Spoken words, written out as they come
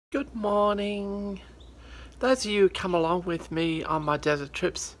Good morning. Those of you who come along with me on my desert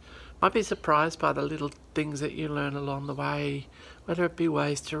trips might be surprised by the little things that you learn along the way, whether it be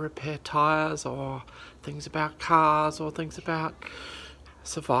ways to repair tyres or things about cars or things about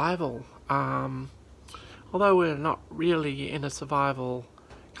survival. Although we're not really in a survival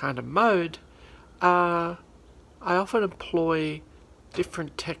kind of mode, I often employ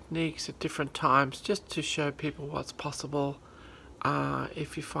different techniques at different times just to show people what's possible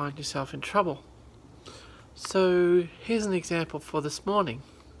if you find yourself in trouble. So here's an example for this morning.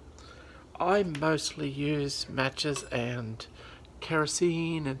 I mostly use matches and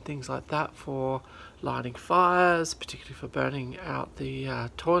kerosene and things like that for lighting fires, particularly for burning out the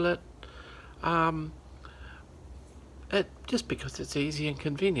toilet. Just because it's easy and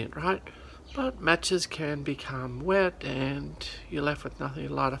convenient, right? But matches can become wet and you're left with nothing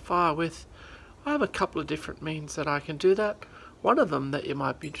to light a fire with. I have a couple of different means that I can do that. One of them that you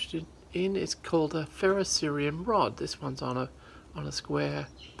might be interested in is called a ferrocerium rod. This one's on a square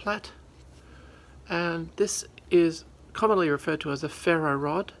plate, and this is commonly referred to as a ferro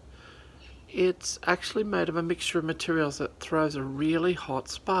rod. It's actually made of a mixture of materials that throws a really hot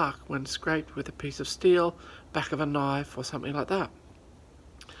spark when scraped with a piece of steel, back of a knife or something like that.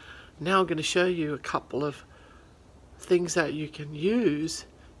 Now I'm going to show you a couple of things that you can use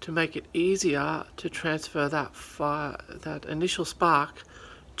to make it easier to transfer that initial spark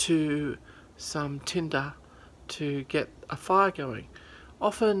to some tinder to get a fire going.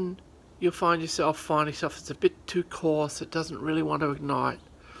 Often you'll find yourself finding stuff that's a bit too coarse, it doesn't really want to ignite.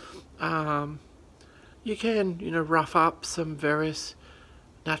 You can, rough up some various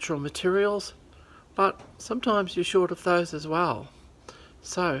natural materials, but sometimes you're short of those as well.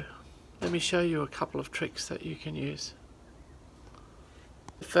 So let me show you a couple of tricks that you can use.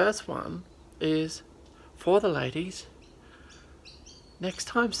 The first one is for the ladies. Next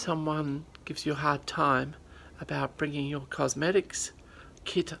time someone gives you a hard time about bringing your cosmetics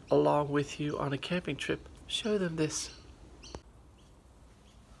kit along with you on a camping trip, show them this.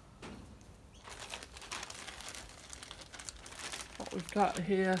 What we've got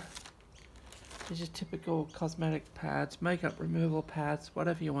here is your typical cosmetic pads, makeup removal pads,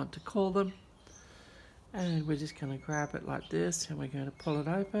 whatever you want to call them. And we're just going to grab it like this and we're going to pull it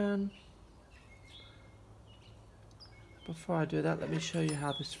open. Before I do that, let me show you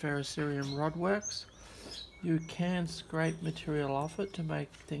how this ferrocerium rod works. You can scrape material off it to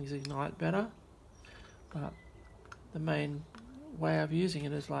make things ignite better, but the main way of using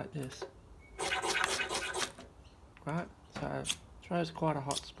it is like this. Right, so it throws quite a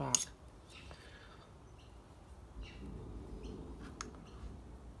hot spark.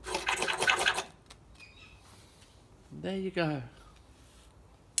 There you go.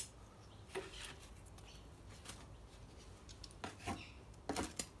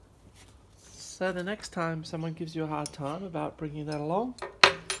 So the next time someone gives you a hard time about bringing that along,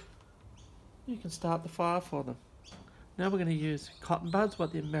 you can start the fire for them. Now we're going to use cotton buds,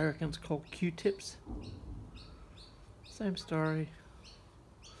 what the Americans call Q-tips. Same story,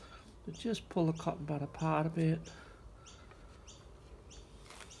 but just pull the cotton bud apart a bit.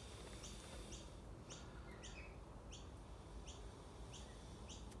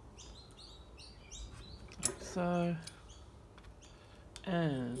 Like so.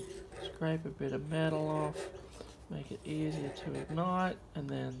 And scrape a bit of metal off, make it easier to ignite, and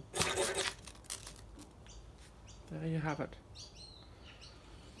then there you have it.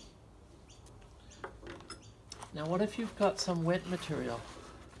 Now what if you've got some wet material?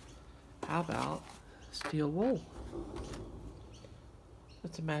 How about steel wool?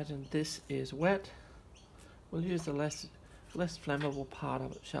 Let's imagine this is wet. We'll use the less flammable part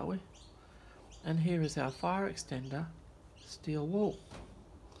of it, shall we? And here is our fire extender, steel wool.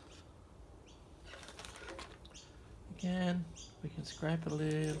 Again, we can scrape a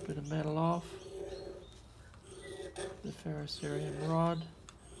little bit of metal off the ferrocerium rod.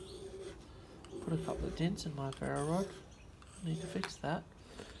 Put a couple of dents in my ferro rod. Need to fix that.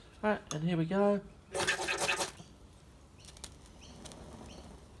 Alright, and here we go.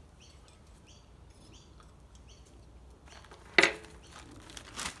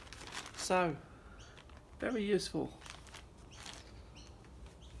 So, very useful.